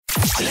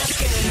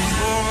This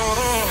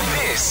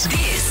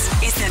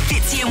is the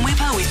Fitzy and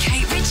Wippa with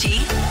Kate Ritchie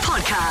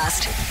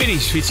podcast. It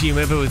is Fitzy and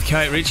Wippa with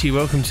Kate Ritchie.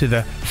 Welcome to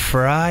the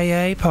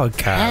Friday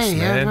podcast,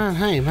 man.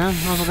 Hey, man.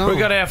 How's it going? We've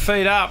got our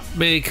feet up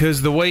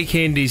because the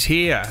weekend is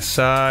here.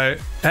 So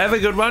have a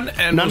good one.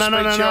 And No.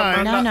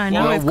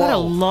 We've got a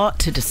lot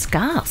to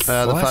discuss.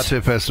 The Far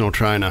Too Personal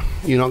Trainer.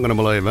 You're not going to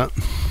believe it.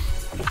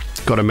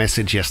 Got a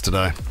message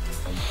yesterday.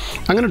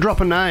 I'm going to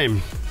drop a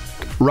name.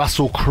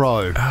 Russell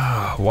Crowe.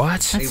 Oh,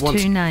 what? That's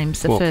two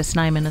names, the first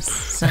name and a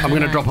surname. I'm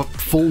going to drop a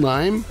full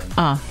name.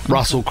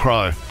 Russell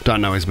Crowe. Don't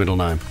know his middle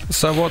name.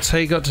 So what's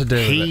he got to do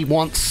with He it?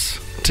 wants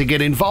to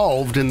get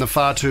involved in the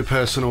Far Too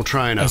Personal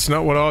Trainer. That's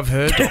not what I've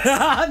heard.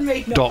 Are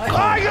you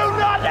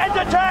not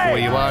entertained? Well,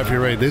 you are if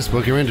you read this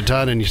book. You're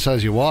entertained and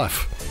so's your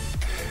wife.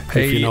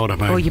 If you know what I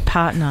mean. Or your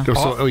partner.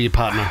 Or your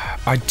partner.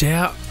 I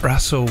doubt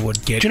Russell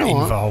would get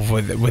involved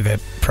with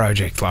a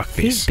project like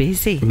this. He's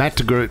busy. Matt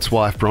DeGroot's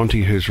wife,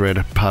 Bronte, who's read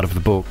a part of the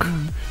book,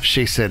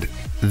 she said,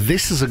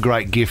 this is a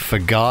great gift for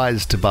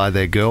guys to buy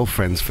their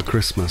girlfriends for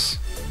Christmas.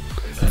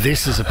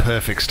 This is a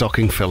perfect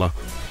stocking filler.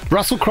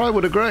 Russell Crowe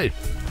would agree.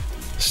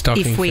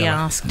 Stocking If we filler.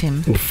 asked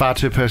him.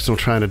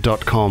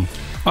 Fartoopersonaltrainer.com.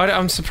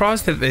 I'm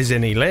surprised that there's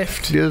any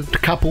left. A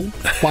couple,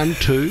 1,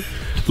 2.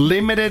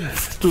 Limited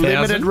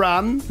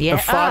run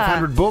of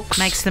 500 books.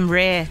 Makes them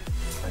rare.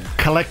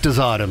 Collector's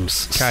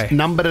items. Okay.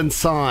 Numbered and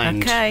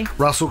signed. Okay.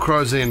 Russell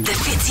Crowe's in. The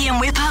Fitzy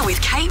and Wippa with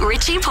Kate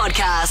Ritchie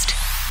podcast.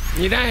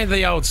 You know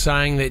the old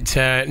saying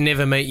that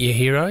never meet your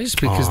heroes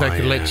because they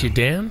could let you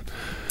down?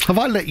 Have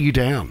I let you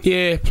down?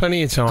 Yeah,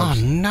 plenty of Oh,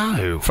 times.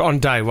 no. On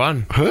day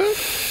one. Huh?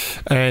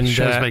 And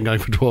Show's been going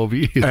for 12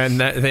 years. And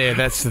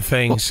that's the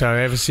thing. So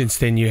ever since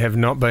then, you have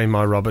not been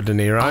my Robert De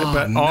Niro. Oh,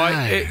 but no.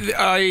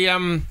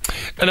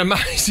 An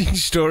amazing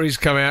story's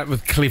come out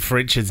with Cliff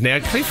Richards. Now,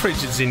 Cliff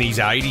Richards in his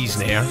 80s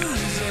now.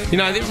 You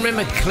know,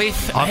 remember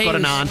Cliff? I've got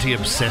an auntie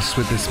obsessed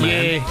with this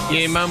man.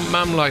 Yeah,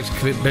 Mum likes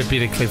a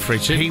bit of Cliff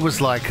Richard. He was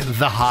like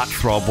the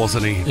heartthrob,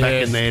 wasn't he,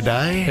 back in their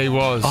day? He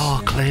was.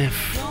 Oh,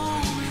 Cliff.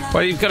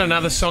 Well, you've got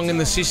another song in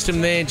the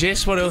system there,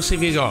 Jess. What else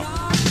have you got?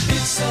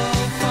 It's so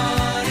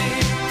funny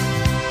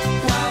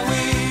why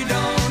we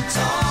don't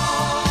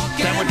talk.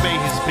 That would be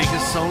his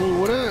biggest song,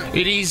 would it?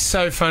 It is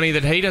so funny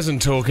that he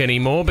doesn't talk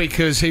anymore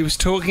because he was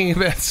talking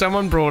about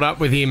someone brought up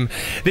with him.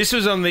 This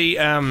was on the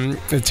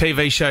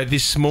TV show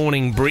This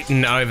Morning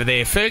Britain over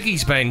there.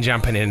 Fergie's been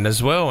jumping in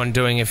as well and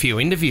doing a few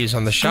interviews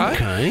on the show.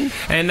 Okay.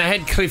 And they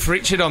had Cliff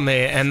Richard on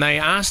there and they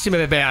asked him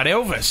about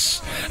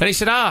Elvis. And he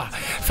said,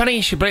 funny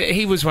you should be,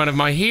 he was one of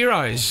my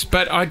heroes,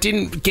 but I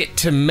didn't get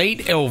to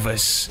meet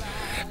Elvis.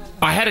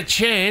 I had a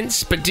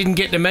chance but didn't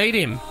get to meet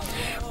him.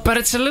 But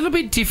it's a little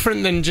bit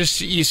different than just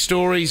your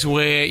stories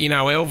where, you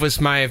know, Elvis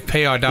may have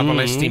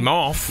PISS'd him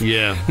off.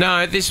 Yeah.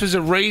 No, this was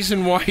a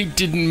reason why he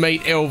didn't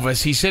meet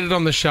Elvis. He said it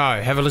on the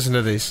show. Have a listen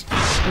to this.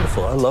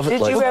 Beautiful. I love it.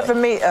 Did you ever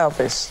meet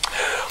Elvis?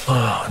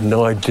 Oh,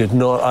 no, I did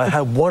not. I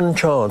had one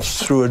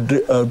chance through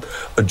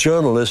a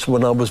journalist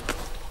when I was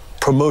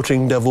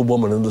promoting Devil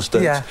Woman in the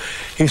States. Yeah.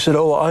 He said, I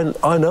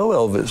know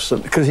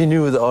Elvis, because he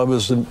knew that I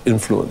was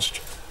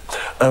influenced.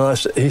 And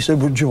he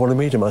said, would you want to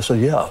meet him? I said,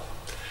 yeah.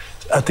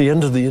 At the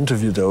end of the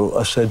interview, though,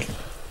 I said,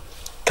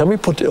 can we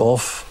put it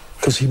off?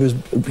 Because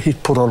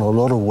he'd put on a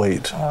lot of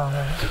weight.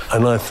 Oh,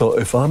 and I thought,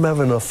 if I'm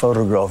having a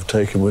photograph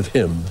taken with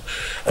him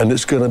and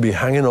it's going to be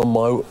hanging on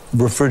my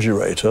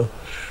refrigerator,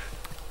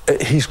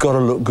 he's got to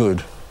look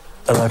good.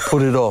 And I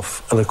put it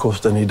off, and of course,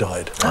 then he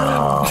died.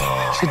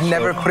 Oh. Should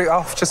never put it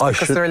off just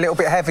because they're a little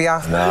bit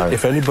heavier. No.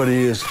 If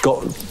anybody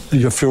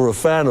if you're a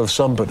fan of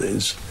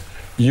somebody's,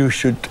 you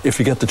should, if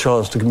you get the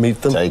chance to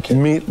meet them,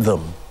 meet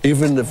them,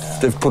 even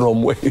if they've put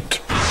on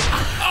weight.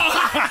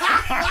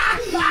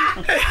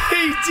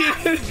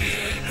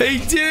 He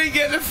didn't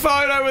get the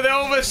photo with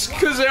Elvis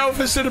because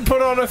Elvis had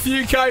put on a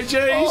few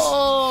kgs.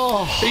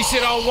 Oh. He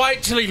said, I'll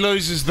wait till he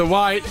loses the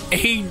weight.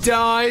 He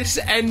dies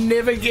and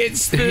never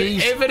gets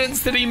the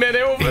evidence that he met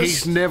Elvis.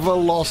 He's never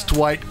lost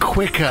weight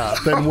quicker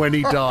than when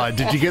he died.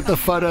 Did you get the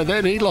photo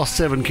then? He lost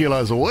 7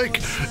 kilos a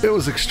week. It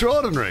was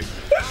extraordinary.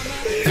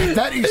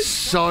 That is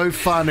so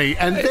funny.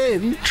 And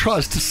then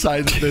tries to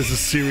say that there's a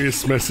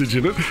serious message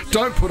in it.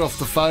 Don't put off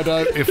the photo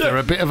if they're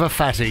a bit of a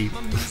fatty.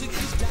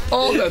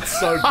 Oh, that's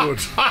so good.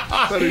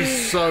 That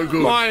is so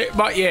good.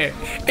 But yeah,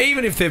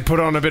 even if they've put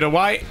on a bit of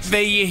weight,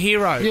 they're your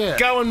hero. Yeah.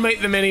 Go and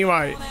meet them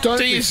anyway.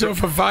 Do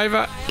yourself a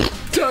favour.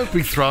 Don't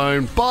be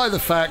thrown by the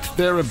fact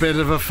they're a bit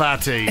of a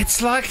fatty. It's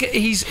like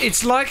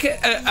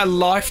a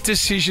life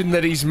decision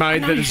that he's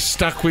made that has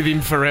stuck with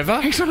him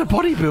forever. He's not a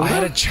bodybuilder. I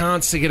had a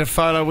chance to get a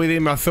photo with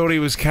him. I thought he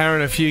was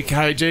carrying a few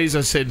kgs.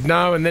 I said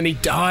no, and then he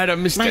died. I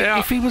missed out.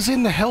 If he was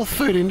in the health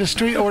food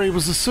industry or he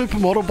was a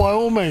supermodel, by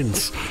all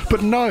means.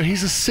 But no,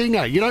 he's a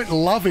singer. You don't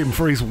love him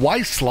for his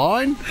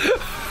waistline.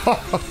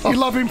 You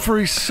love him for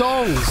his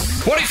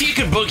songs. What if you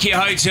could book your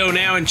hotel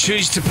now and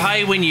choose to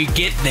pay when you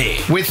get there?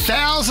 With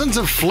thousands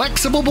of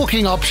flexible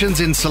booking options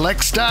in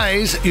select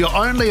stays, you're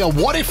only a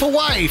what if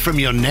away from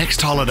your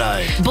next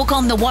holiday. Book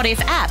on the What If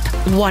app.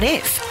 What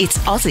if it's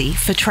Aussie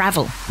for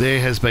travel? There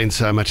has been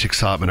so much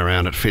excitement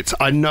around it, Fitz.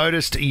 I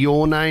noticed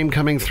your name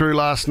coming through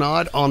last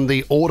night on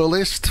the order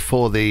list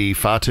for the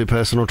Far Too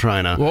Personal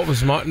Trainer. What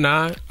was my...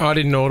 No, I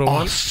didn't order Oh,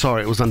 one.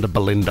 sorry, it was under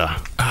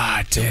Belinda.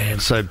 Ah, damn.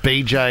 So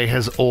BJ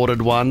has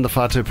ordered one, the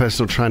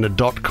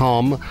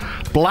fartoopersonaltrainer.com.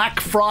 Black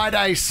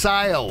Friday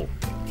sale.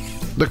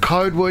 The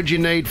code word you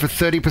need for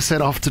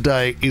 30% off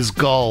today is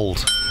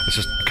gold. It's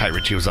just Kate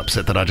Ritchie was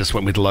upset that I just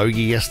went with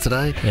Logie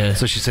yesterday. Yeah.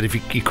 So she said if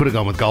you could have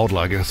gone with gold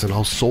Logie. I said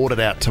I'll sort it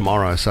out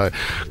tomorrow. So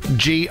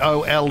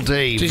GOLD,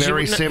 Jeez,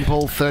 very you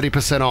simple,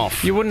 30%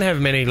 off. You wouldn't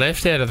have many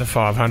left out of the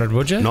 500,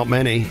 would you? Not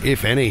many,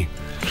 if any.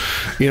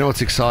 You know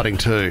what's exciting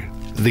too?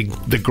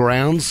 The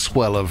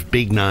groundswell of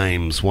big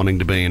names wanting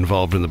to be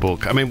involved in the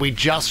book. I mean, we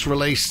just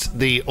released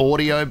the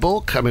audio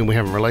book. I mean, we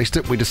haven't released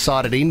it. We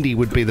decided Indy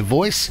would be the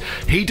voice.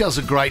 He does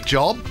a great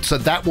job, so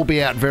that will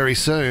be out very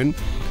soon.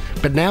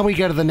 But now we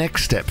go to the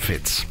next step,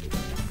 Fitz.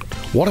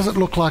 What does it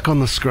look like on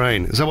the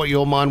screen? Is that what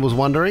your mind was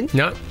wondering?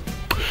 No.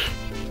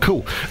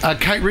 Cool.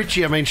 Kate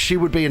Ritchie, I mean, she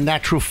would be a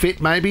natural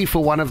fit maybe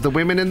for one of the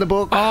women in the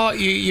book. Oh,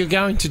 you're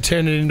going to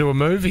turn it into a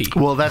movie.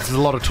 Well, that's a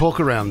lot of talk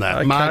around that.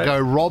 Okay. Margot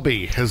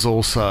Robbie has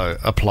also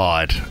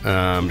applied.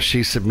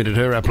 She submitted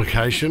her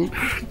application.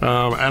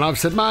 And I've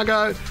said,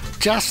 Margot,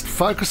 just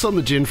focus on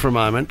the gin for a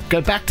moment.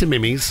 Go back to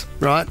Mimi's,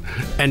 right?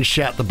 And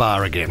shout the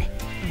bar again.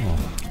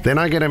 Then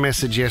I get a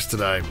message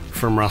yesterday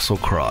from Russell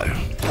Crowe.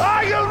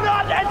 Are you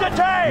not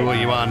entertained? Well,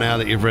 you are now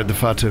that you've read The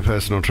Far Too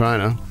Personal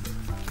Trainer.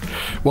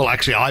 Well,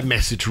 actually, I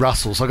messaged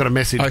Russell, so I got a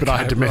message, but I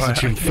had to message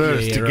him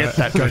first to get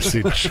that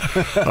message.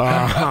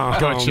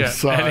 Gotcha.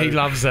 So- And he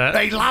loves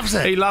that. He loves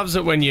it. He loves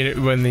it when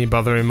you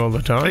bother him all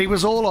the time. He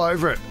was all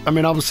over it. I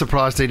mean, I was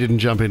surprised he didn't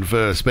jump in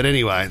first. But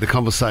anyway, the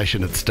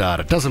conversation had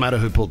started. Doesn't matter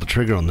who pulled the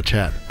trigger on the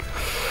chat.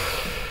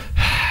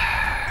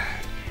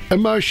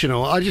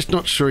 Emotional. I'm just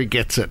not sure he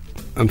gets it,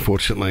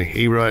 unfortunately.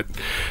 He wrote,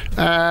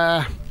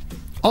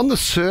 on the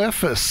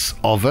surface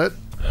of it,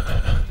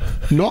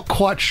 not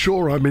quite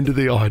sure I'm into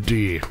the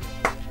idea.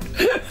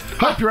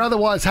 Hope you're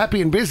otherwise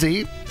happy and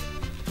busy.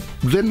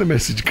 Then the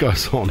message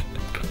goes on.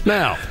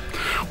 Now,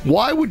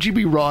 why would you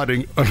be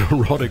writing an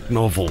erotic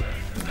novel?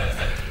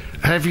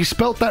 Have you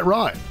spelt that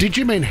right? Did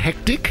you mean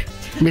hectic,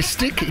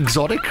 mystic,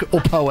 exotic,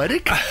 or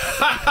poetic?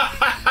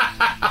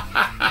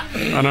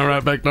 And I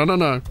wrote back,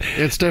 no.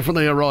 It's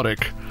definitely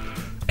erotic.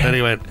 And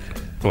he went,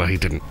 well, he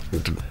didn't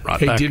write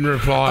He back. didn't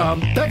reply.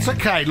 That's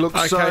okay. Look,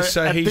 Okay,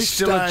 so at he's this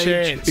still a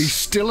chance. He's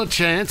still a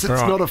chance. It's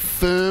Right. not a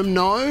firm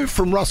no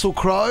from Russell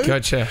Crowe.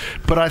 Gotcha.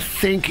 But I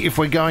think if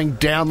we're going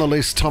down the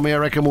list, Tommy, I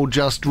reckon we'll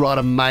just write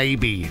a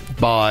maybe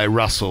by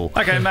Russell.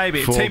 Okay,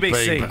 maybe. for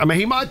TBC. being- I mean,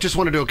 he might just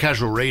want to do a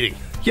casual reading.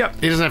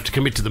 Yep. He doesn't have to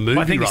commit to the movie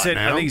I think right he said.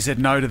 now. I think he said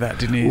no to that,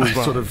 didn't he? Well, as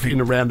well? sort of in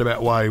a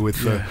roundabout way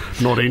with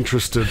not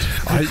interested.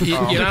 You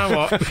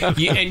know what?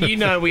 You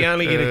know we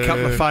only get a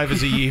couple of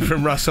favours a year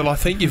from Russell. I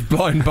think you've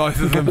blown both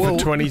of them Well, for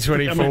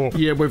 2024. I mean,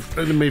 yeah,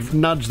 we've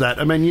nudged that.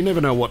 I mean, you never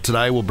know what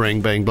today will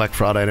bring, being Black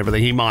Friday and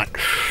everything. He might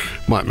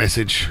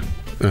message.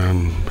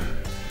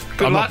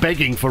 I'm luck. not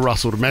begging for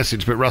Russell to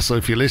message, but Russell,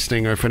 if you're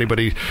listening, or if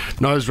anybody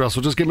knows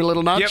Russell, just give me a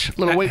little nudge, Yep.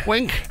 little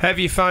wink. Have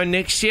your phone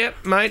next yet,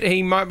 mate?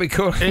 He might be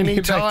calling you back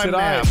Anytime today.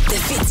 now. The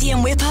Fitzy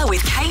and Wippa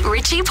with Kate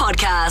Ritchie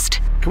podcast.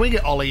 Can we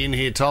get Ollie in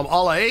here, Tom?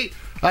 Ollie?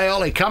 Hey,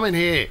 Ollie, come in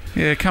here.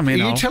 Yeah, come in.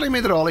 Are you Ol. telling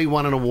me that Ollie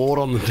won an award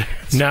on the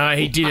dance? No,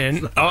 he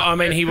didn't. I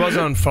mean, he was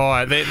on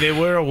fire. There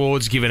were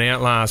awards given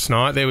out last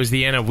night. There was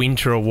the Anna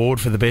Winter Award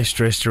for the best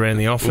dressed around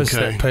the office.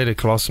 Okay. That Peter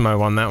Colosimo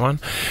won that one.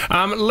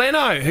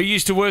 Leno, who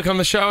used to work on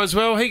the show as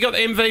well, he got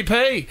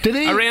MVP. Did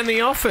he? Around the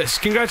office.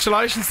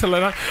 Congratulations to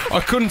Leno. I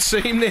couldn't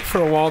see him there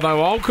for a while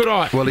though, Ol, could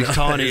I? Well, he's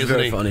tiny, He's isn't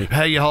very he? funny.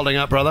 How you holding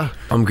up, brother?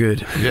 I'm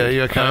good. Yeah,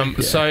 you okay?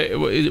 So,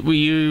 were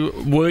you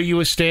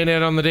a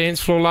standout on the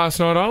dance floor last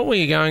night, Ol? Were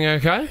you going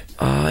okay?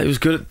 It was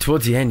good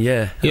towards the end,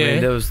 yeah. Yeah. I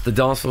mean, the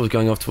dance floor was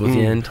going off towards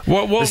the end.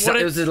 What It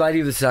was the lady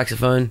with the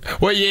saxophone.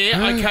 Well,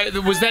 yeah, okay.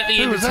 Was that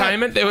the was that?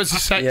 entertainment? There was a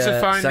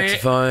saxophone, Yeah,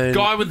 saxophone. there.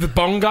 Guy with the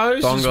bongos,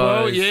 as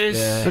well, Bongos, yes.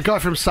 yeah. The guy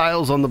from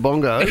Sales on the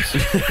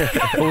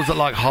bongos? Or was it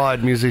like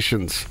hired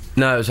musicians?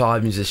 No, it was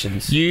hired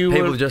musicians.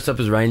 People were- dressed up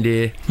as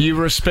reindeer. You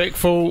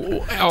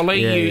respectful,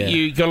 Ollie. Yeah,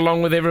 you got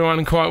along with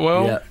everyone quite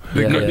well. Yeah,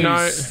 The, yeah, good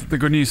yeah. news, the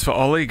good news for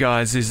Ollie,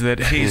 guys, is that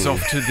he's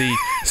off to the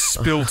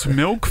Spilt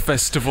Milk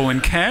Festival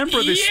in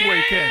Canberra this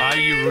weekend. Are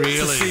you To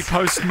really? see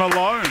Post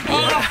Malone.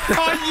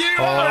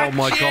 Oh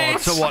my God!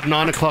 So what?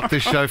 9 o'clock.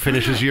 This show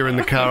finishes. You're in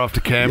the car off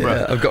to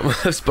Canberra. Yeah, I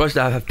was supposed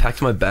to have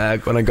packed my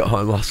bag when I got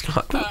home last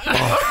night.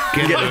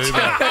 Get an Uber.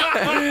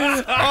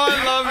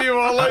 I love you,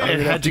 Ollie.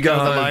 And how'd you go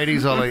with the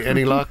ladies, Ollie?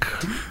 Any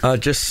luck?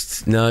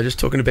 Just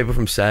talking to people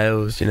from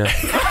sales, you know.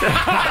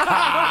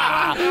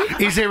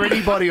 Is there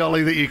anybody,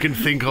 Ollie, that you can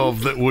think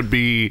of that would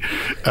be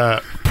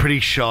pretty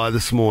shy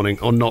this morning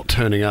or not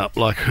turning up?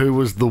 Like, who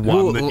was the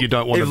one that you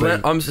don't want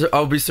to be?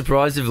 I'll be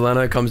surprised if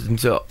Leno comes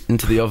into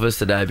the office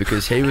today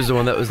because he was the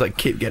one that was like,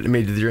 keep getting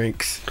me to the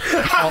drinks.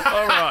 All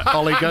right,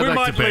 Ollie, go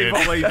back to bed.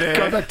 Ollie there.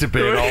 Go back to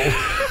bed, Ollie.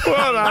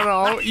 Well done,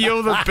 Ol.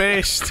 You're the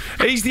best.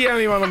 He's the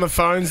only one on the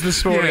phones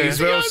this morning as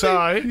well,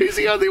 so... He's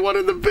the only one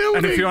in the building.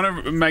 And if you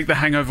want to make the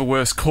hangover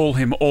worse, call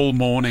him all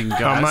morning,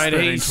 guys. Oh,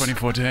 mate,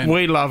 2410.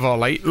 we love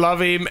Ollie. Love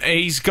him.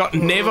 He's got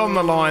Nev on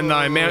the line,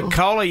 though. Mount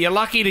Coley, you're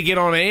lucky to get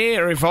on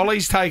air if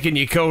Ollie's taking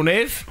your call,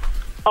 Nev.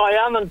 I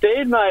am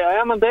indeed, mate. I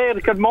am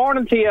indeed. Good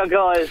morning to you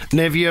guys.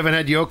 Nev, you haven't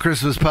had your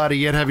Christmas party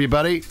yet, have you,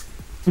 buddy?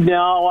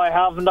 No, I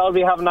haven't. I'll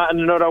be having that in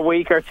another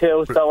week or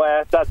two,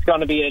 so that's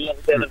going to be a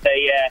little bit of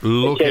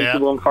a shaky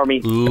one for me.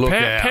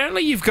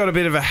 Apparently you've got a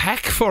bit of a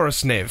hack for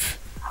us, Nev.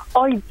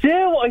 I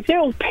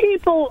do.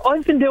 People,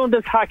 I've been doing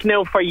this hack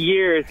now for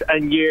years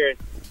and years.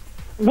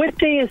 With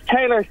these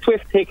Taylor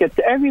Swift tickets,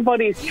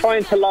 everybody's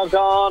trying to log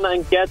on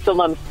and get them,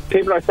 and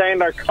people are saying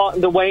they're caught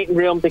in the waiting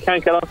room, they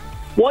can't get on.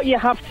 What you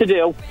have to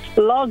do,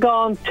 log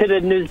on to the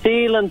New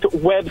Zealand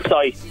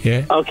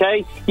website,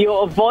 okay? You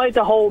avoid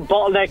the whole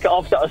bottleneck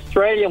of the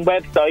Australian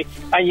website,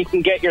 and you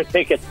can get your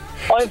tickets.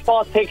 I've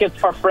bought tickets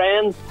for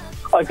friends.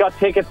 I've got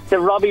tickets to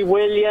Robbie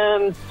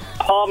Williams,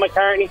 Paul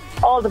McCartney,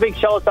 all the big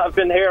shows that have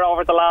been here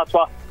over the last,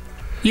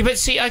 Yeah, but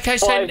see, okay,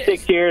 so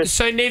 5-6 years.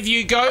 So, Nev,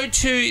 you go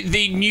to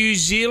the New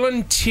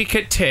Zealand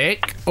Ticket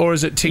Tech, or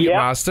is it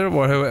Ticketmaster,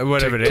 or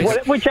whatever it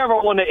is? Whichever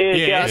one it is,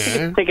 Yeah. I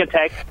think it's Ticket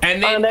Tech.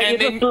 And then you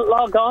just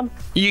log on,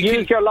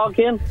 use your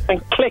login,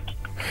 and click.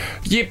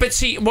 Yeah, but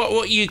see,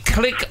 what you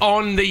click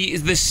on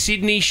the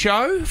Sydney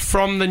show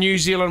from the New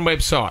Zealand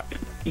website.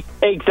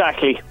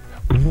 Exactly.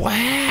 Wow.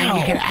 And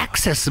you can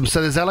access them.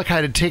 So there's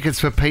allocated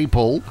tickets for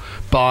people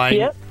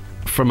buying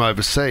from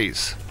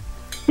overseas.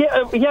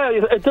 Yeah,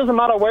 it doesn't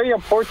matter where you're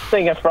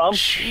purchasing it from.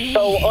 Jeez.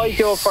 So I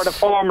do it for the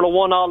Formula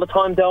 1 all the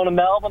time down in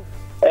Melbourne.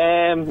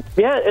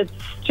 It's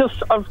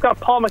just, I've got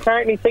Paul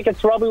McCartney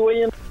tickets, Robbie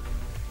Williams.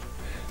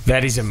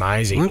 That is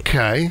amazing.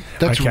 Okay.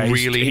 That's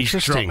really he's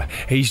interesting.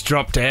 He's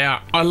dropped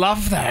out. I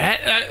love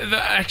that.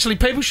 Actually,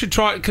 people should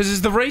try it because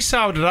there's the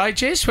resale today,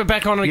 Jess. We're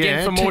back on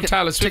again for more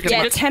Taylor Swift.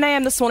 Yeah, 10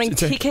 a.m. this morning,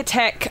 Ticket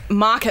Tech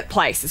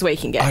Marketplace is where you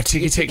can get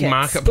Ticket Tech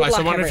Marketplace.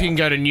 I wonder if you can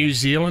go to New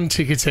Zealand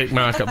Ticket Tech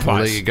Marketplace.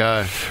 Well, there you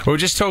go. We were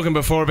just talking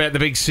before about the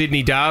big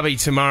Sydney derby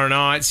tomorrow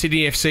night,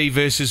 Sydney FC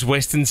versus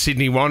Western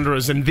Sydney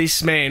Wanderers, and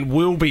this man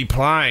will be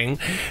playing.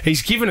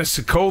 He's given us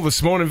a call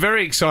this morning.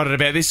 Very excited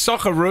about this.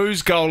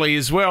 Socceroos goalie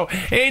as well.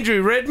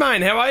 Andrew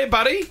Redmayne, how are you,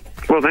 buddy?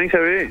 Well, thanks, how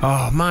are you?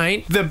 Oh,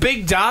 mate, the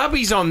big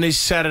derby's on this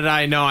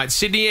Saturday night.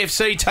 Sydney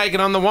FC taking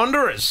on the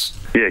Wanderers.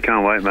 Yeah,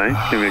 can't wait, mate.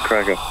 Give me a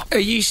cracker. Are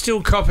you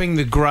still copping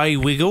the grey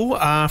wiggle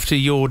after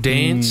your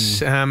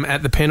dance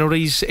at the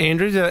penalties,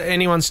 Andrew? Does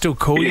anyone still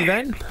call you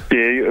that?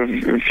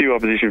 Yeah, a few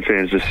opposition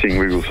fans just sing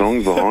wiggle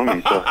songs behind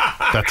me. So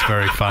that's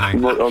very funny.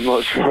 I'm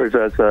not sure if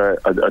that's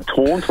a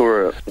taunt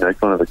or kind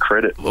of a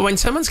credit. When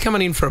someone's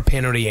coming in for a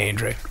penalty,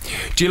 Andrew,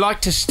 do you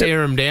like to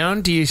stare them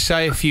down? Do you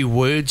say a few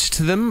words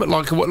to them?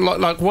 Like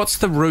what's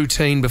the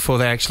routine before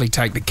they actually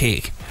take the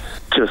kick?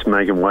 Just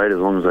make them wait as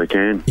long as they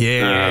can.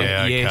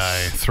 Yeah, okay.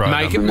 Yes. Throw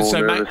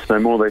the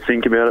more they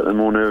think about it, the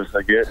more nervous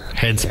they get.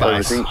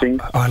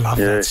 Headspace. I love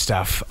that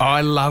stuff.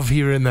 I love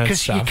hearing that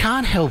stuff. Because you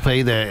can't help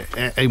either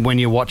when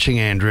you're watching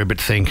Andrew but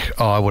think,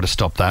 I would have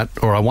stopped that,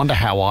 or I wonder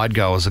how I'd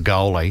go as a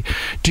goalie.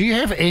 Do you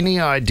have any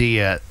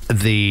idea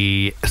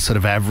the sort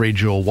of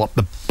average or what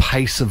the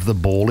pace of the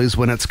ball is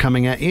when it's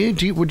coming at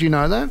you? Would you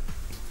know that?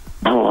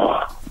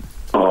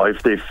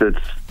 If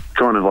it's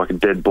kind of like a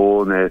dead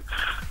ball and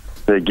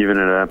they're giving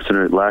it an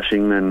absolute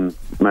lashing, then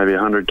maybe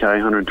 100k,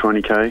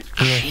 120k.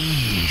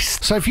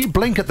 Jeez. So if you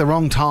blink at the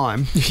wrong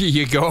time,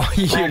 you're gone.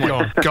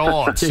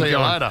 God, see you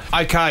later.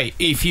 Okay,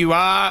 if you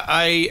are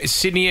a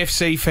Sydney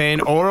FC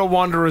fan or a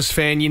Wanderers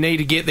fan, you need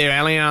to get there,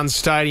 Allianz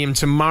Stadium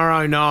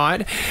tomorrow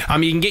night.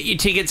 You can get your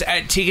tickets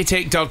at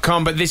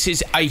tickettech.com, but this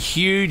is a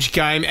huge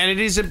game and it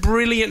is a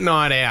brilliant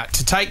night out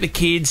to take the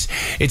kids.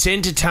 It's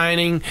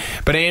entertaining,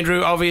 but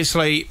Andrew,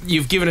 obviously,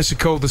 you've given us a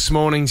call this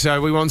morning,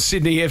 so we want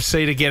Sydney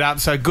FC to get up,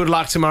 so good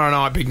luck tomorrow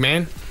night, big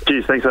man.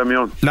 Cheers, thanks for having me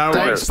on. No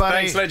worries.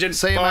 Thanks, legend.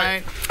 See you,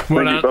 mate.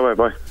 Well Thank you.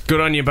 Bye. Good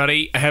on you,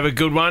 buddy. Have a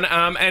good one.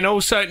 And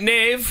also,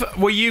 Nev,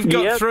 you've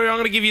got through. I'm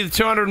going to give you the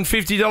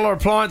 $250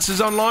 appliances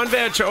online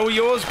voucher. All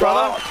yours,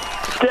 brother.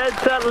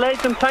 That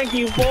legend. Thank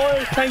you,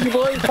 boys. Have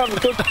a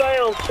good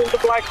sale since the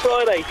Black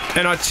Friday.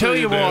 And I tell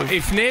you what,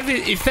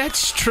 if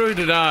that's true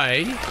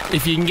today,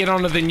 if you can get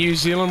onto the New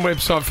Zealand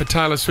website for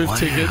Taylor Swift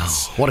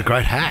tickets. What a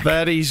great hack.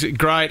 That is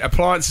great.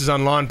 Appliances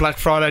online. Black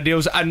Friday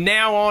deals are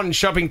now on.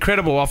 Shop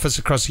incredible offers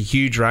across a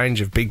huge range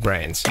of big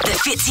brands. The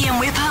Fitzy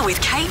and Wippa with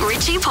Kate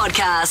Ritchie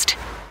podcast.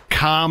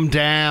 calm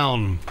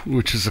down,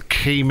 which is a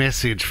key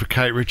message for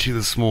Kate Ritchie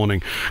this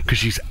morning because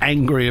she's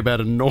angry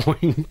about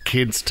annoying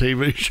kids'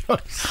 TV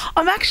shows.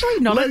 I'm actually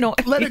not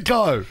annoyed. Let it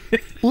go.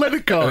 Let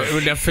it go.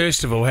 Now,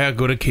 first of all, how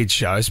good are kids'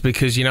 shows?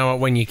 Because you know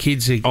what? When your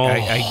kids are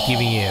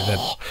giving you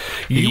the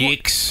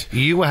yicks.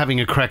 You were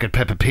having a crack at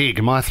Peppa Pig,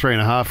 and my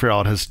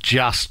 3.5-year-old has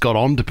just got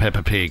onto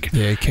Peppa Pig.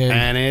 Yeah, Ken.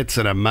 And it's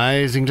an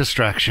amazing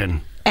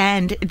distraction.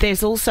 And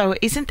there's also,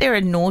 isn't there a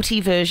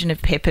naughty version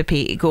of Peppa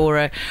Pig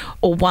or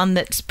one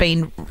that's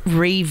been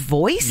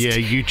revoiced? Yeah,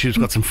 YouTube's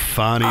got some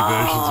funny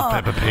versions of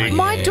Peppa Pig.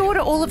 My daughter,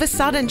 all of a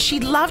sudden, she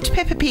loved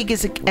Peppa Pig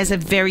as a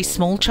very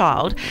small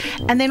child,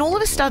 and then all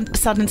of a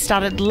sudden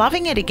started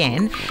loving it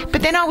again.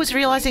 But then I was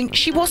realising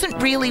she wasn't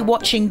really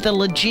watching the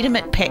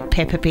legitimate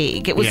Peppa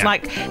Pig. It was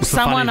like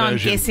someone, I'm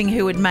guessing,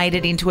 who had made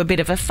it into a bit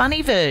of a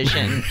funny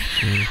version.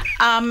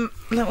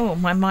 Oh,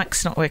 my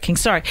mic's not working.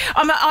 Sorry.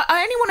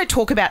 I only want to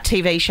talk about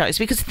TV shows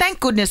because thank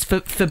goodness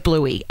for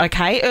Bluey,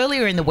 okay?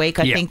 Earlier in the week,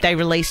 I think they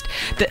released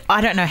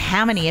I don't know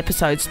how many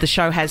episodes the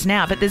show has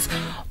now, but there's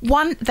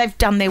one, they've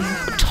done their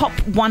top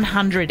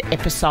 100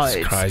 episodes.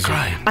 It's crazy.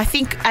 I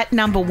think at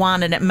number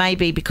 1, and it may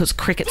be because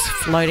cricket's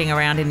floating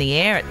around in the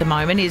air at the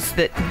moment, is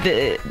that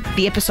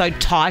the episode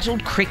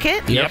titled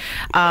Cricket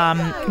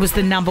was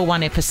the number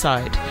 1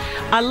 episode.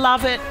 I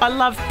love it. I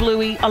love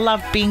Bluey. I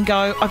love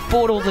Bingo. I've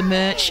bought all the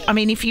merch. I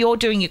mean, if you're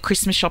doing your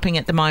Christmas shopping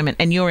at the moment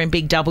and you're in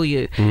Big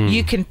W,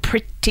 you can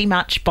pretty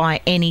much buy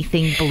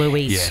anything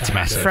Bluey. Yeah, it's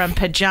massive. From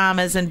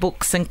pyjamas and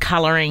books and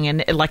colouring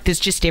and there's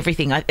just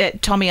everything.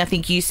 Tommy, I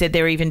think you said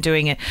they're even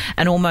doing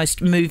an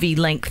almost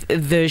movie-length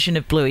version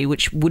of Bluey,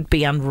 which would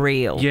be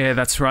unreal. Yeah,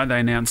 that's right. They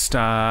announced,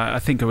 I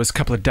think it was a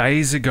couple of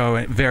days ago,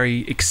 a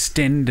very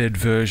extended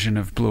version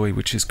of Bluey,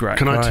 which is great.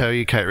 Can I tell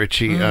you, Kate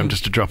Ritchie,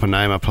 just to drop a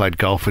name, I played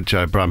golf with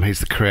Joe Brum.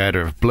 He's the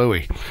creator of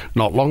Bluey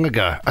not long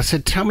ago. I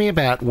said, tell me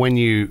about when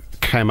you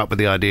came up with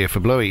the idea for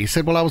Bluey. He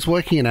said, well, I was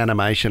working in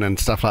animation and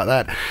stuff like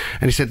that.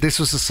 And he said, this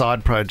was a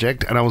side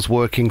project and I was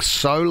working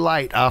so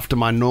late after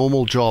my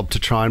normal job to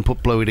try and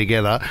put Bluey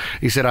together.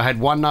 He said, I had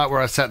one night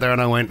where I sat there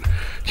and I went,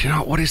 do you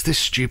know what is this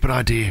stupid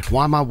idea?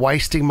 Why am I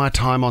wasting my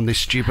time on this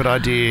stupid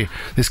idea,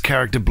 this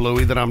character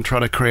Bluey that I'm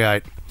trying to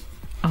create?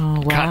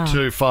 Oh, wow. Cut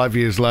to 5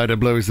 years later,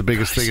 Bluey's the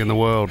biggest thing in the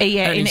world.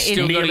 Yeah, and he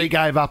nearly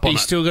gave up on it.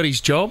 He's still got his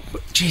job?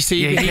 Geez,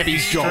 he kept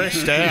his job.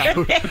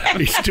 Out.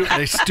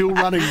 They're still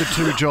running the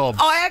 2 jobs.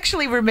 I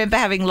actually remember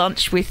having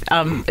lunch with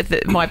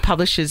my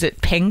publishers at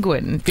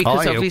Penguin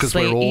because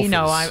obviously, you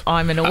know,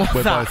 I'm an author.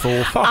 We're both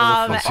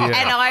authors,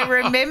 and I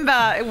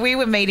remember we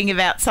were meeting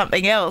about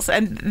something else,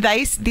 and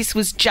this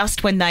was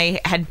just when they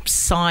had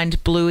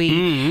signed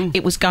Bluey.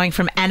 It was going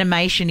from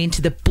animation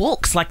into the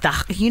books, like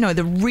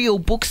the real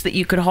books that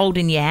you could hold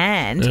in your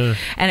hand,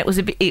 and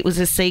it was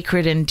a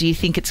secret. And do you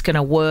think it's going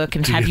to work?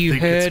 And have you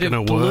heard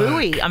of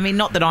Bluey? I mean,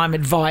 not that I'm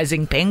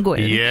advising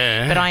Penguin,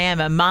 but I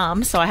am a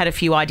mum, so I had a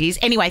few ideas.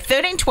 Anyway,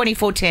 13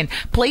 24 10.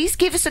 Please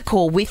give us a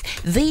call with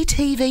the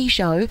TV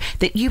show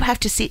that you have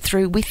to sit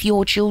through with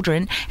your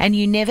children, and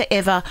you never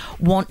ever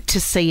want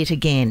to see it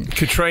again.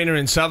 Katrina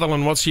in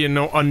Sutherland, what's your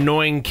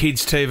annoying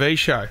kids' TV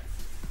show?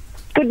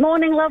 Good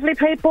morning, lovely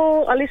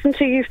people. I listen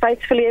to you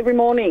faithfully every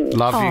morning.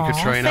 Love you,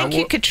 Katrina. Thank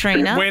you,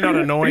 Katrina. We're not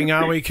annoying,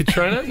 are we,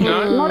 Katrina?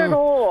 No? Not at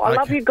all. I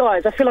love you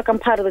guys. I feel like I'm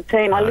part of the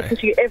team. I listen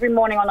to you every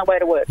morning on the way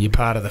to work. You're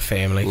part of the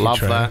family, Love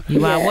Katrina. that.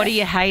 You are. What are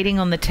you hating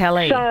on the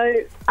telly? So,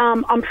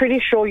 I'm pretty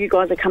sure you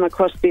guys have come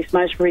across this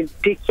most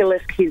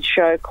ridiculous kids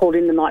show called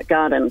In the Night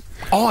Garden.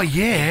 Oh,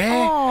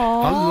 yeah.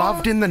 Aww. I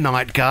loved In the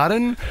Night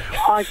Garden.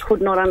 I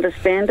could not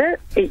understand it.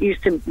 It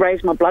used to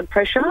raise my blood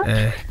pressure.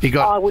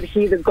 I would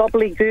hear the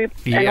gobbledygook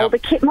and all the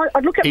kids.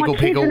 I'd look at my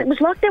kids and it was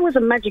like there was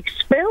a magic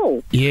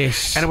spell.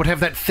 Yes. And it would have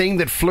that thing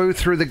that flew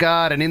through the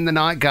garden. In the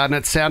night garden,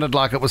 it sounded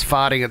like it was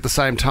farting at the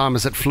same time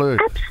as it flew.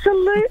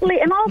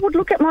 Absolutely. And I would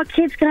look at my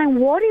kids going,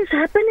 what is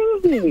happening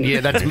here? Yeah,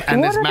 there's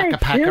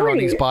Macapaca on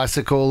his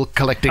bicycle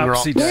collecting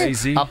rocks. Upsy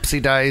Daisy.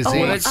 Upsy Daisy. Oh,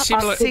 well, that's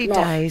similar. Upsy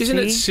Daisy. Isn't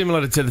it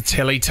similar to the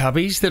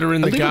Teletubbies that are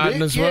in the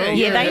garden as well?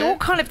 Yeah, they all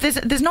kind of.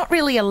 There's not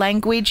really a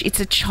language. It's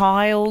a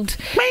child.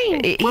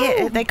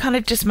 Yeah, they kind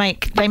of just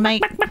make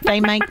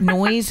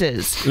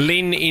noises.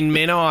 Lynn in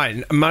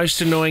Menai,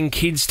 most annoying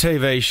kids'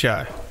 TV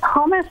show.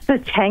 Thomas the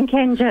Tank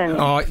Engine.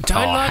 Oh,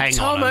 don't like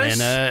Thomas.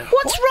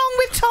 What's wrong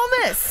with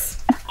Thomas?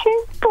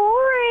 He's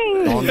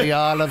boring. On the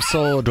Isle of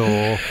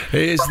Sodor.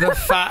 Here's the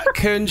fat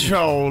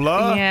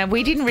controller. Yeah,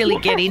 we didn't really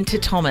get into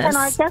Thomas. Can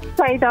I just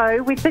say,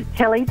 though, with the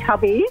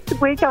Teletubbies,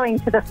 we're going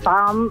to the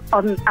farm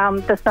on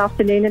this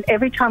afternoon, and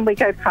every time we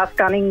go past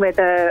Gunning where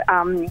they're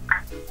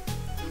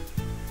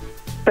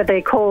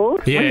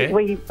called,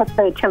 we put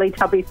the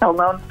Teletubby song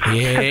on.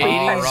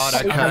 Yeah,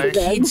 right,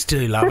 okay. Kids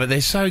do love it. They're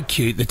so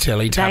cute, the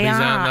Teletubbies, They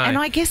are, aren't they? and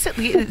I guess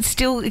it's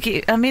still.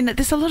 I mean,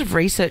 there's a lot of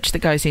research that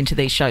goes into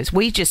these shows.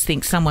 We just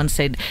think someone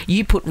said,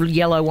 "You put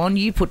yellow on,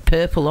 you put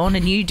purple on,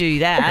 and you do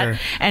that,"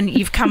 and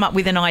you've come up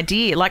with an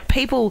idea. Like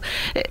people,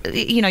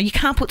 you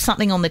can't put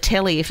something on the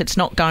telly if it's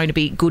not going to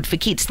be good for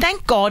kids.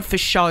 Thank God for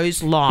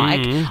shows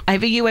like.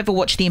 Have you ever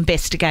watched The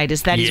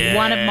Investigators? That is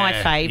one of my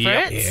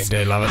favourites. Yeah,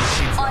 I do love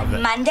it.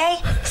 On Monday,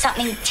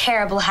 Something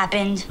terrible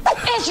happened.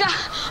 Ezra,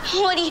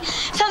 Woody,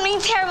 something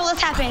terrible has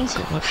happened.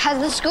 Has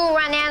the school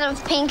run out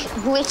of pink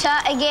glitter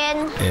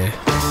again? Yeah.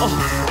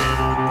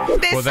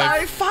 They're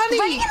so funny.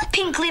 Regular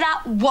pink glitter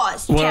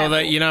was Well,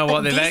 terrible, you know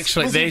what? but They're this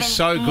was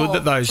so even good more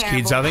that those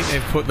kids. terrible. I think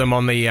they've put them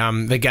on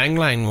the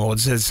gangland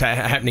wards that's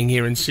happening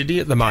here in Sydney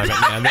at the moment.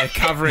 Now they're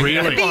covering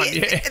everyone.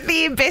 Yeah.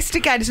 The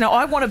investigators. Now,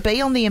 I want to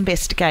be on the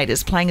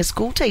investigators, playing a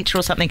school teacher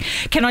or something.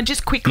 Can I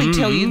just quickly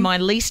tell you my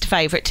least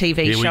favourite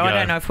TV Here we show? I go.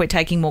 don't know if we're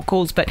taking more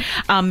calls, but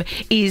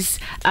is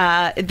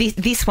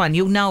this one.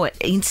 You'll know it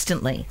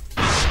instantly.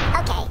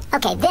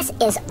 Okay, this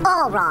is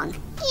all wrong.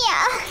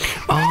 Yeah.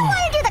 I don't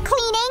want to do the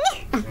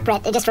cleaning.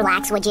 Brett, just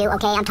relax, would you?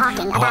 Okay, I'm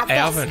talking about this.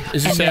 Alvin.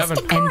 Is this Alvin?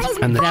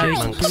 And the Boring.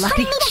 chipmunks.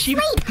 Bloody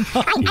chipmunks.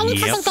 I need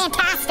something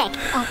fantastic.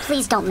 Oh,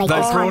 please don't make They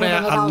this brought harder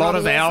out than it a lot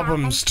of already is.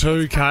 albums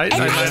too, Kate. They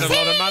made a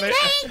lot of money.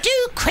 They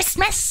do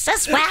Christmas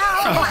as well.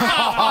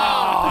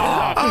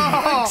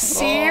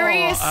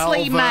 Seriously,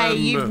 Alvin. May,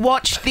 you've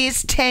watched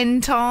this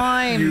 10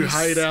 times. You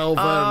hate Alvin.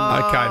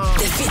 Okay.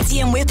 The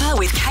Fitzy and Wippa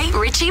with Kate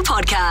Ritchie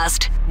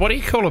podcast. What do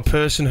you call a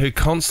person who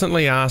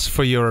constantly asks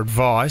for your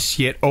advice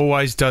yet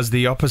always does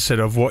the opposite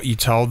of what you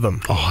told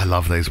them? Oh, I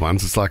love these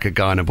ones. It's like a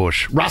guy in a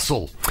bush.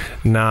 Russell.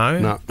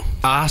 No.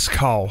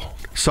 Asshole.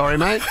 Sorry,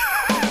 mate.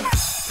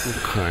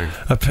 Okay.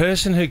 A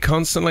person who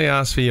constantly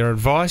asks for your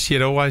advice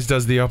yet always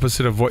does the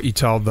opposite of what you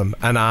told them.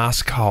 An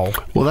asshole.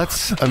 Well,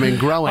 that's, I mean,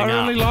 growing I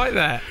up. really like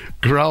that.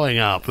 Growing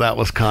up, that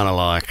was kind of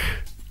like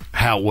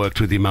how it worked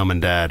with your mum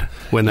and dad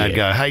when they'd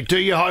go, hey, do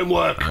your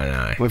homework. I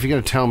know. Well, if you're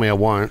going to tell me I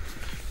won't,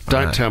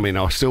 don't tell me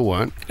no, I still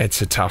won't.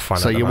 It's a tough one.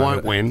 So at the you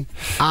moment. won't win.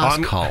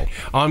 Asshole.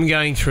 I'm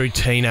going through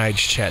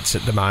teenage chats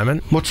at the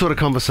moment. What sort of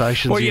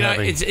conversations Well, are you know,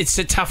 having? it's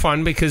a tough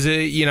one because,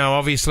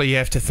 obviously you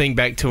have to think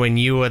back to when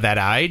you were that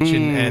age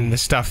and the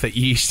stuff that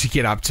you used to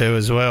get up to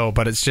as well.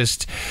 But it's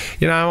just,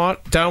 you know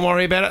what? Don't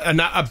worry about it.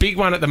 A big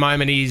one at the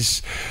moment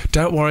is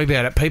don't worry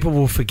about it. People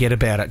will forget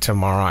about it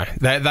tomorrow.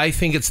 They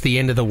think it's the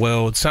end of the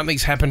world.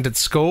 Something's happened at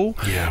school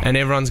and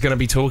everyone's going to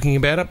be talking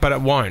about it, but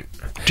it won't.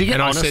 Do you get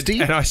and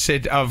honesty? I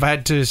said, I've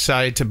had to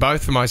say to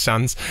both of my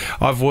sons,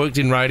 I've worked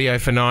in radio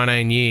for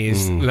 19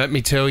 years. Let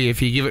me tell you,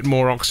 if you give it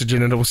more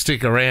oxygen, it'll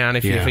stick around.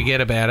 If you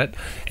forget about it,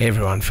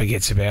 everyone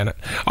forgets about it.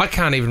 I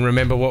can't even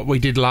remember what we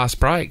did last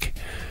break.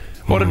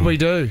 What did we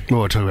do?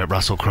 Well, we're talking about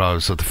Russell Crowe,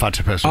 so the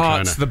Fudger Personal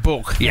Trainer. It's the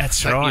book. Yeah,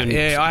 That's that right. you-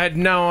 Yeah, I had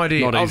no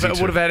idea. Not I easy would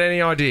to- have had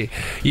any idea.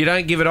 You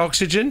don't give it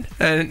oxygen,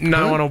 and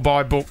no one will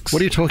buy books.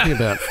 What are you talking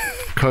about?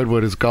 Code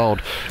word is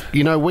gold.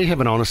 You know, we have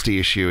an honesty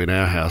issue in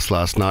our house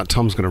last night.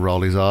 Tom's going to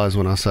roll his eyes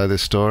when I say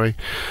this story.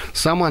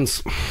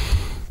 Someone's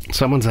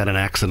had an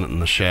accident in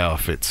the shower,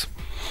 Fitz.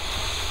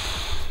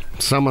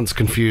 Someone's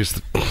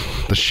confused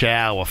the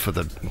shower for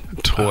the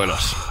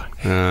toilet.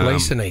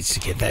 Lisa needs to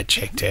get that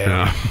checked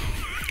out.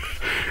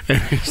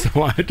 And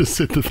so I had to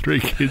sit the three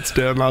kids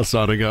down last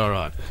night and go, all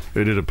right,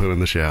 who did a poo in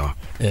the shower?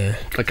 Yeah.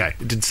 Okay,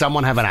 did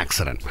someone have an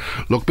accident?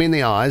 Look me in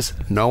the eyes,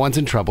 no one's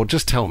in trouble,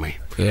 just tell me.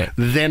 Yeah.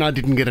 Then I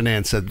didn't get an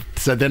answer,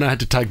 so then I had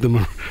to take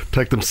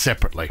them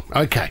separately.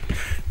 Okay,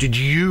 did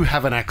you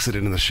have an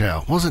accident in the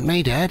shower? Wasn't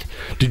me, Dad.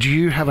 Did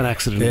you have an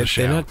accident in the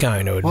shower? They're not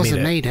going to admit Wasn't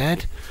it. me,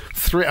 Dad.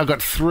 I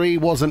got three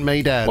wasn't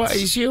me, Dads. What,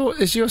 is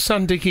your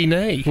son Dickie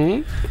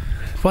Nee?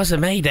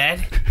 Wasn't me,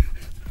 Dad.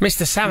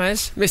 Mr.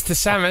 Summers. Mr.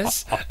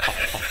 Summers.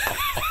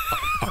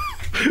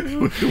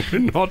 We're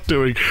not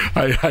doing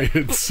Hey Hey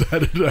It's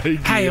Saturday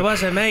Gear. Hey, it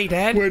wasn't me,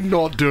 Dad. We're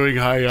not doing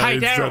Hey Hey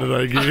It's Daryl.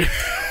 Saturday Gear.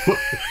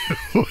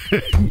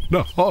 We're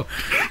not.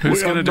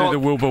 Who's going to do the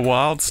Wilbur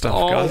Wild stuff,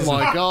 Oh, guys?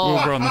 my God.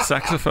 Wilbur on the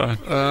saxophone.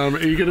 Are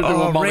you going to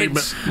do a Molly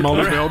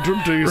Meldrum?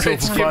 Do yourself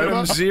Red's a giving favour.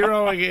 them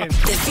 0 again. The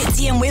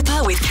Fitzy and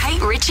Wippa with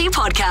Kate Ritchie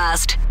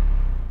podcast.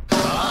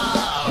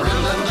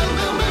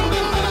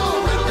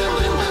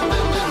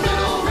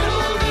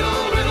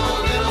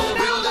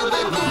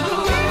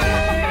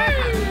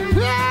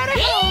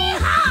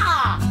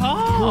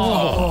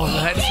 Oh,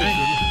 that's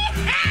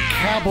a good.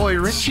 Cowboy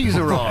Richie's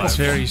arrived. It's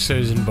very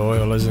Susan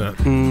Boyle, isn't it?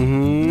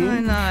 Mm-hmm. I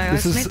know. I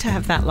was meant to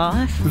have that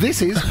life.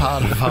 This is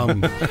part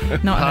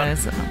of Not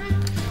hers.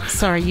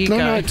 Sorry, you No,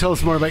 go. no, tell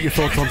us more about your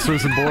thoughts on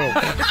Susan Boyle.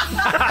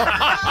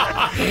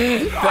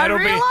 I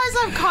realise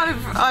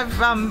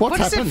What's what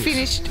is happened? it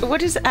finished?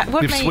 What is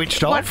what You've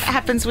switched What off?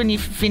 happens when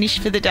you've finished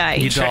for the day?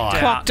 You die.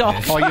 Clocked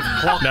off. Oh, you've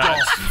clocked No, off.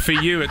 for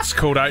you it's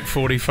called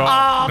 8:45.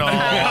 Oh, no.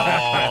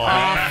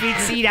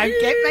 Fitzy,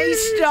 don't get me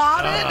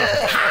started.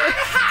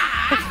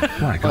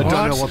 I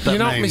don't know what that You're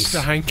not means.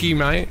 Mr. Hanky,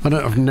 mate.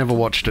 I've never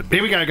watched it.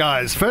 Here we go,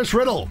 guys. First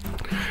riddle.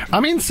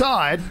 I'm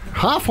inside,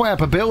 halfway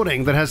up a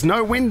building that has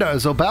no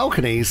windows or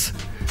balconies,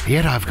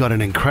 yet I've got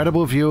an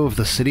incredible view of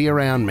the city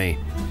around me.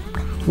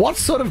 What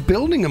sort of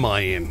building am I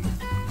in?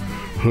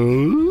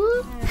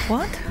 Huh?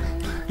 What?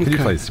 Could you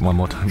please, one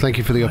more time? Thank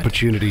you for the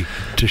opportunity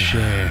to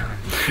share.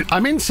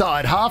 I'm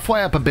inside,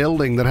 halfway up a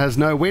building that has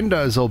no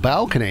windows or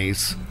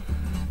balconies,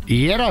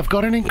 yet I've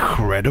got an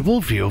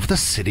incredible view of the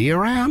city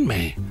around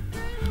me.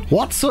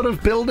 What sort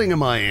of building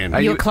am I in?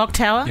 Your clock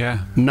tower?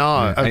 Yeah.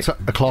 No, it's a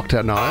clock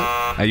tower. No.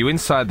 Are you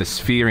inside the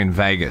Sphere in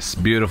Vegas?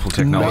 Beautiful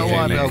technology. No,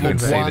 and you can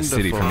see the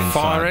city from inside.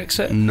 Fire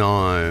exit?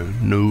 No.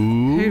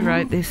 Who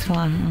wrote this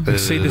one?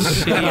 See the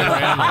city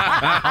around me.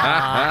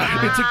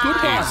 It's a good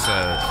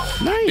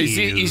one.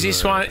 Is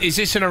this one? Is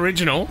this an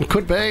original? It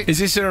could be. Is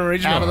this an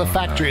original? Out of the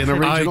factory, an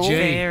original.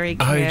 Very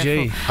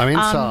careful. I'm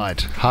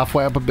inside,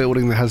 halfway up a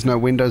building that has no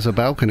windows or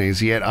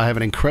balconies, yet I have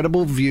an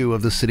incredible view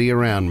of the city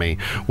around me.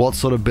 What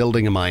sort of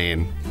building am I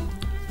in?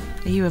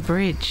 Are you a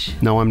bridge?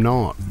 No, I'm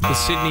not. The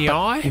Sydney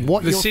Eye?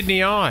 What The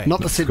Sydney Eye?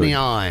 Not the Sydney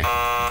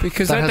Eye.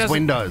 Because that that has doesn't-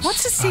 windows.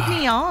 What's a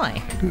Sydney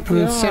Eye?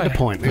 Centre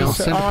point.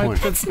 Centre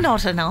point. It's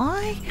not an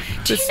eye.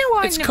 Do you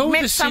know it's called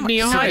the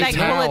Sydney Eye.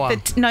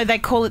 No, they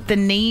call it the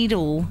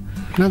Needle.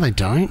 No, they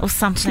don't. Or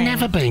something. It's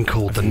never been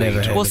called the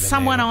Needle. Well,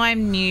 someone I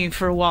knew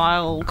for a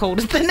while called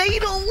it the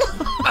Needle.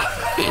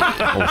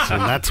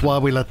 Awesome. That's why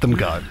we let them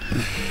go.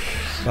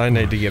 I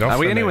need to get off. Are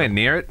we from anywhere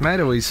near it, mate?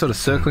 Are we sort of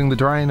circling the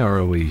drain, or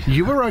are we?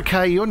 You were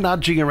okay. You're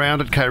nudging around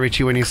at Kate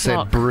Ritchie when you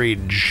said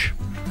bridge.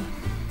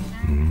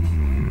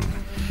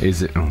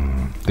 Is it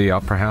the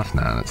Opera House?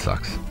 No, that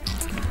sucks.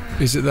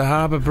 Is it the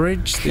Harbour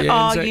Bridge? The Oh,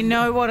 Anzac- you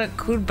know what it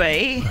could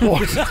be? What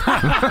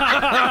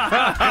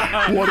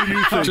do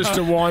you think? Just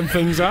to wind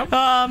things up?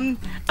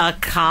 A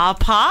car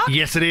park?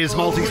 Yes, it is.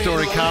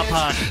 Multi-storey car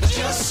park.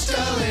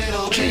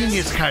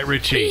 Genius, Kate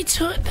Ritchie.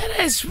 That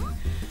has...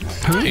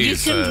 You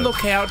can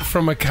look out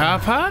from a car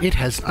park? It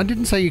has... I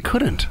didn't say you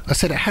couldn't. I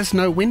said it has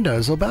no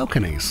windows or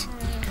balconies.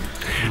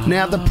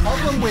 Now, the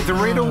problem with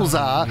riddles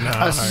are...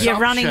 You're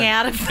running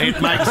out of them.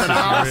 It makes an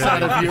arse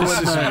out of you.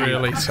 This is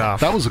really tough.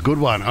 That was a good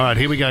one. All right,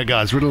 here we go,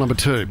 guys. Riddle number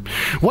 2.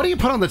 What do you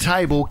put on the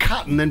table,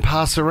 cut and then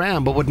pass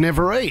around, but would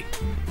never eat?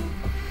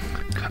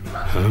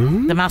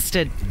 The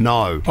mustard.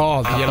 No.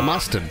 Oh, the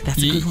mustard.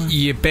 That's a good one.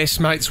 Your best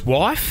mate's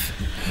wife?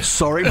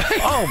 Sorry, mate.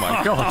 Oh,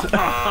 my God.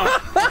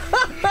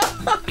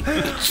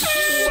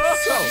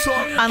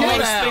 I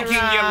was thinking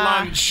your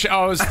lunch.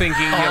 I was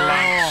thinking your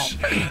lunch.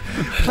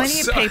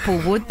 Plenty of people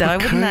would, though,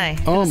 wouldn't they?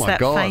 Oh, Who's my that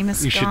God.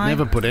 famous You should guy?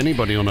 never put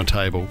anybody on a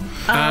table.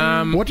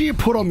 What do you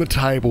put on the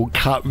table,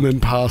 cut and then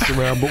pass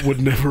around, but would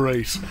never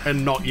eat?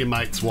 And not your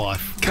mate's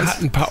wife.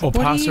 Cut and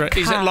pass you around.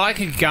 Is it cut? like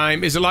a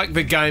game? Is it like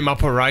the game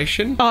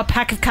Operation? Oh, a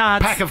pack of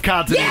cards. Pack of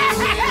cards it is.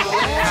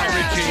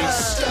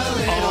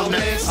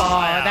 Oh,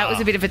 that was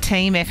a bit of a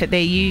team effort there.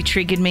 You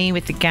triggered me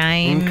with the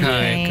game.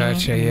 Okay,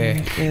 gotcha, yeah.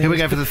 Here we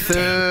go for the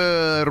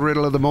third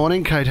riddle of the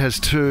morning. Kate has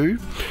 2.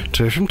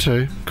 2 from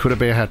 2. Could it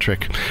be a hat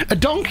trick? A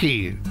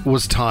donkey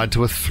was tied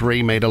to a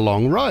 3-metre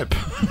long rope.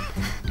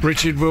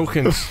 Richard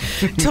Wilkins.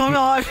 Tom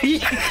Ivy.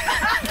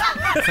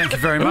 Thank you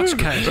very much,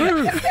 Kate.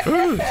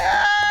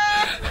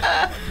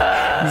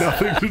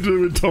 Nothing to do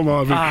with Tom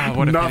Ivy.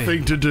 what a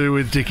Nothing to do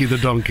with Dickie the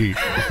donkey.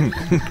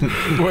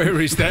 Where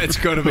is that? It's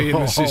got to be in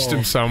the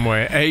system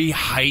somewhere. He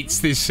hates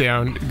this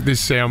sound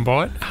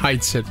bite.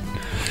 Hates it.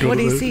 What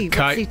is he?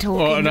 What's he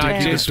talking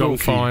about? Jess will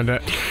find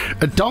it.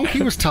 A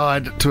donkey was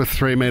tied to a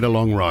 3-metre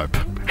long rope.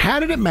 How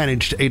did it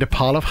manage to eat a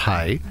pile of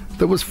hay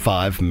that was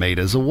 5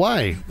 metres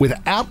away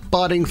without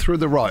biting through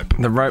the rope?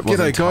 The rope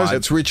wasn't G'day, guys. tied.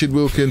 It's Richard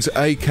Wilkins,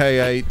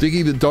 a.k.a.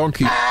 Diggy the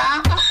Donkey.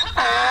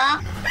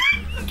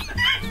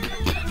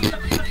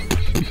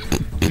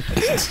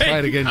 Say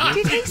it again, Jim.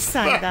 Did he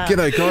say that?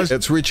 G'day, guys.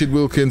 It's Richard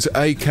Wilkins,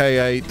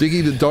 a.k.a.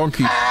 Diggy the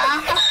Donkey.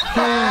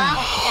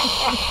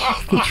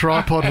 The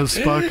tripod has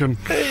spoken.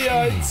 He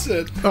hates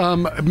it.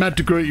 Matt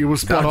DeGroot, you were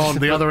spot on.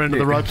 The other end of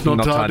the rope's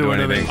not tied to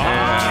anything.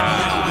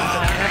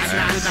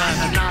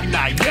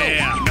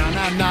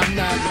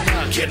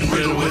 Getting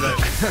riddled with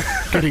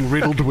it. Getting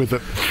riddled with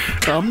it.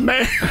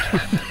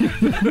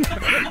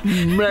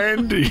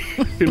 Mandy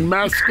in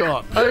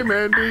Mascot. Hey,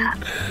 Mandy.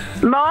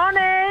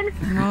 Morning.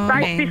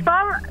 Morning.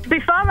 Right,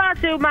 before I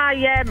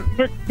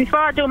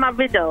do my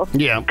riddle,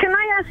 Yeah. can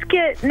I ask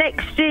you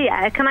next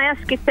year? Can I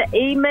ask you to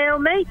email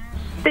me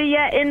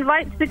the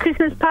invite to the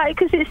Christmas party,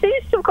 because it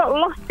seems to have got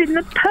lost in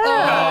the purse.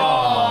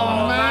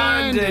 Oh,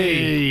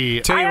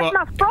 Mandy. Tell I you had what.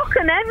 my frock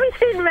and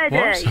everything ready.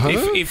 What?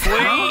 If we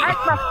I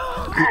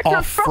had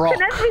my frock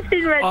and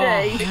everything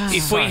ready.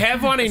 if we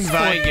have one in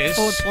Vegas,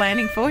 Forward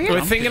planning for you. we're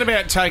thinking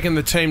about taking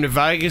the team to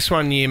Vegas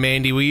one year.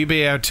 Mandy, will you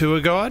be our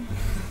tour guide?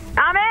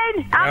 I'm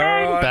in.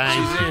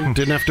 Bang.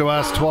 Didn't have to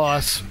ask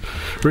twice.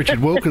 Richard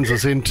Wilkins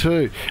is in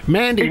too.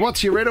 Mandy,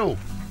 what's your riddle?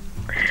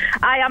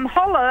 I am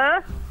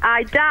hollow.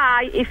 I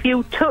die if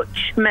you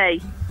touch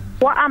me.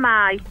 What am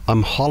I?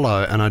 I'm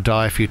hollow and I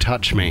die if you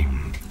touch me.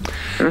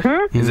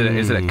 Mm-hmm.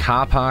 Is it a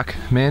car park,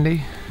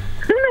 Mandy?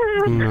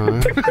 No.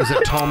 Is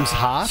it Tom's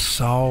heart?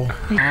 Soul.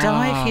 You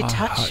die if you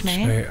touch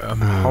me. I'm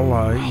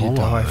hollow. You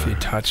die if you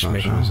touch me.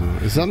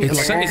 Is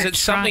it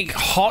something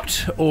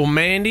hot or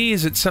Mandy?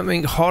 Is it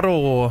something hot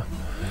or?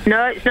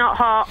 No, it's not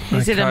hot.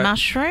 Is it a Okay.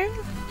 mushroom?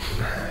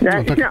 No,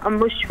 it's not a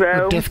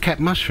mushroom. Death cap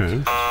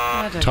mushroom.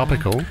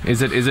 Topical.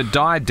 Is it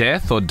dye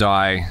death or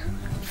dye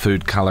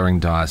food colouring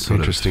dye?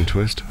 Interesting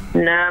twist.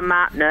 No,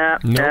 Matt, no.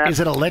 Is it That's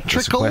a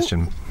electrical?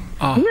 question.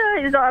 No,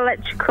 it's not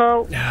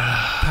electrical.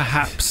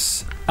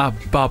 Perhaps a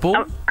bubble?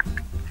 Oh,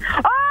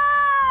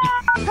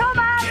 Tom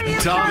Hardy!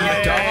 Tom,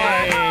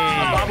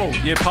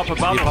 bubble. You pop a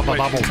bubble. You pop a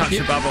bubble. Touch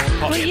a bubble.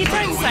 Pop Well, you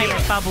don't say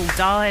the bubble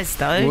dies,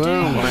 though, do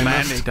Well, you? they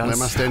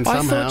must end I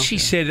somehow. thought she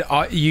said,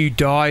 you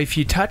die if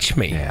you touch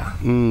me. Yeah.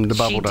 The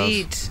bubble She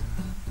does. did.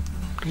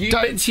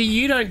 But see,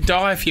 you don't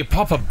die if you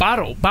pop a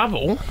bubble.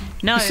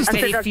 No, but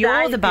if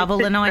you're the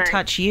bubble and I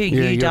touch you,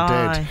 Yeah, you you're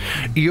die.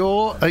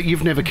 dead.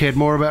 You've never cared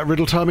more about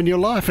riddle time in your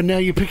life, and now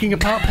you're picking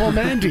apart poor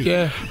Mandy.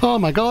 Yeah. Oh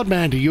my God,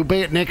 Mandy, you'll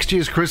be at next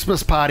year's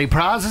Christmas party.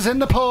 Prizes in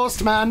the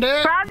post, Mandy.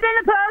 Prizes in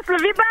the post.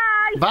 Love you. Bye.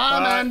 Bye,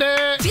 Mandy.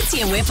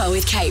 Fitzy and Wippa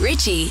with Kate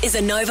Ritchie is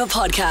a Nova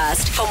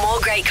podcast. For more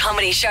great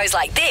comedy shows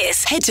like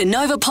this, head to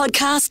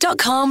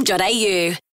novapodcast.com.au.